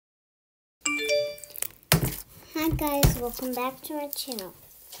Hi guys, welcome back to my channel.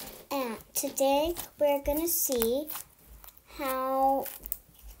 And today we're gonna see how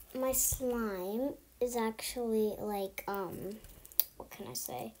my slime is actually like what can I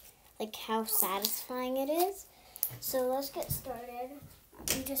say? Like how satisfying it is. So let's get started.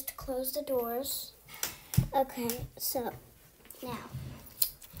 Let me just close the doors. Okay, so now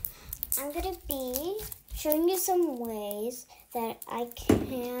I'm gonna be showing you some ways that I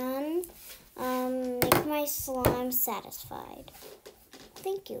can make my slime satisfied.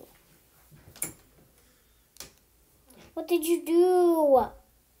 Thank you. What did you do?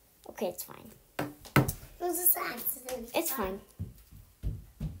 Okay, it's fine. It was just an accident. It's fine.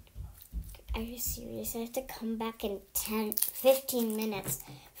 Are you serious? I have to come back in 15 minutes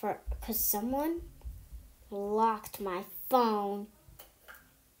because someone locked my phone.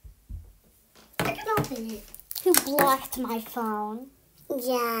 I can open it. Who blocked my phone?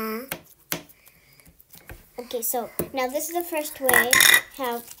 Yeah. Okay, so now this is the first way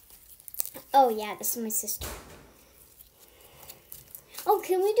how... Oh, yeah, this is my sister. Oh,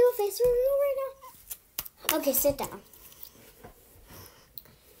 can we do a face reveal right now? Okay, sit down.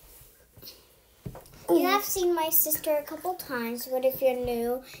 You have seen my sister a couple times, but if you're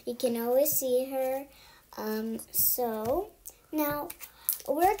new, you can always see her. So, now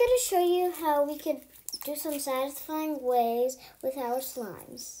we're going to show you how we could do some satisfying ways with our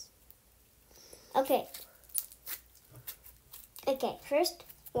slimes. Okay. Okay, first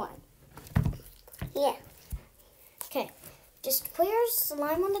one. Yeah. Okay, just put your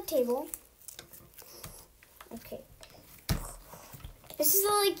slime on the table. Okay. This is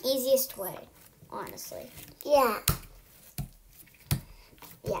the easiest way, honestly. Yeah.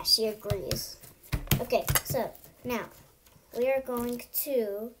 Yeah, she agrees. Okay, so now we are going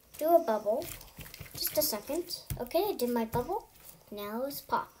to do a bubble. Just a second. Okay, I did my bubble. Now let's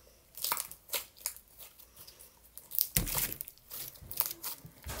pop.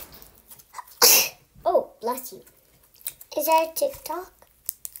 Oh, bless you. Is that TikTok?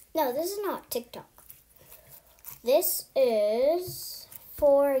 No, this is not TikTok. This is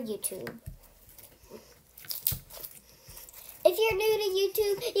for YouTube. If you're new to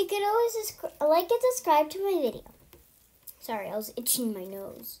YouTube, you can always like and subscribe to my video. Sorry, I was itching my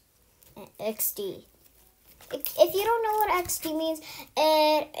nose. XD. If you don't know what XD means,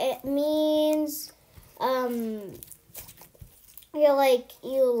 it means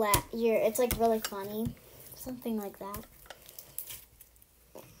it's like really funny, something like that.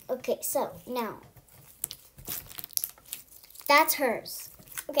 Okay, so now that's hers.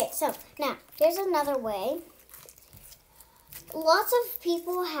 Okay, so now here's another way. Lots of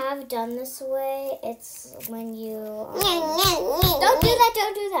people have done this way. It's when you don't do that.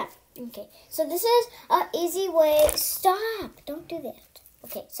 Don't do that. Okay, so this is an easy way. Stop! Don't do that.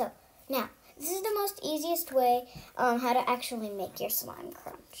 Okay, so now this is the most easiest way how to actually make your slime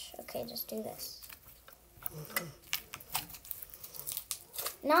crunch. Okay, just do this.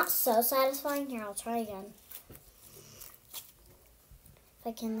 Not so satisfying. Here, I'll try again. If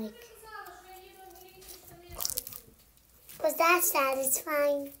I can Was that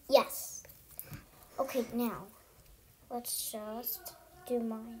satisfying? Yes. Okay, now let's just do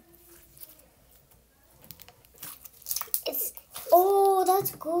mine. Oh,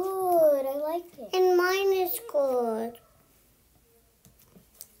 that's good. I like it. And mine is good.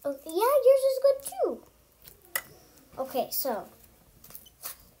 Oh, yeah, yours is good too. Okay, so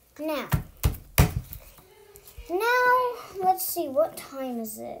now let's see, what time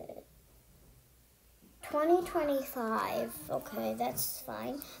is it? 20:25. Okay, that's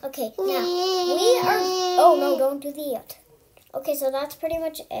fine. Okay, now we are... Oh, no, don't do that. Okay, so that's pretty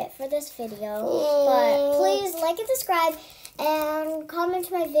much it for this video. But please like and subscribe and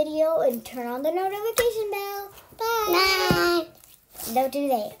comment my video and turn on the notification bell. Bye. Bye. Don't do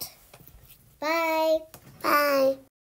that. Bye. Bye.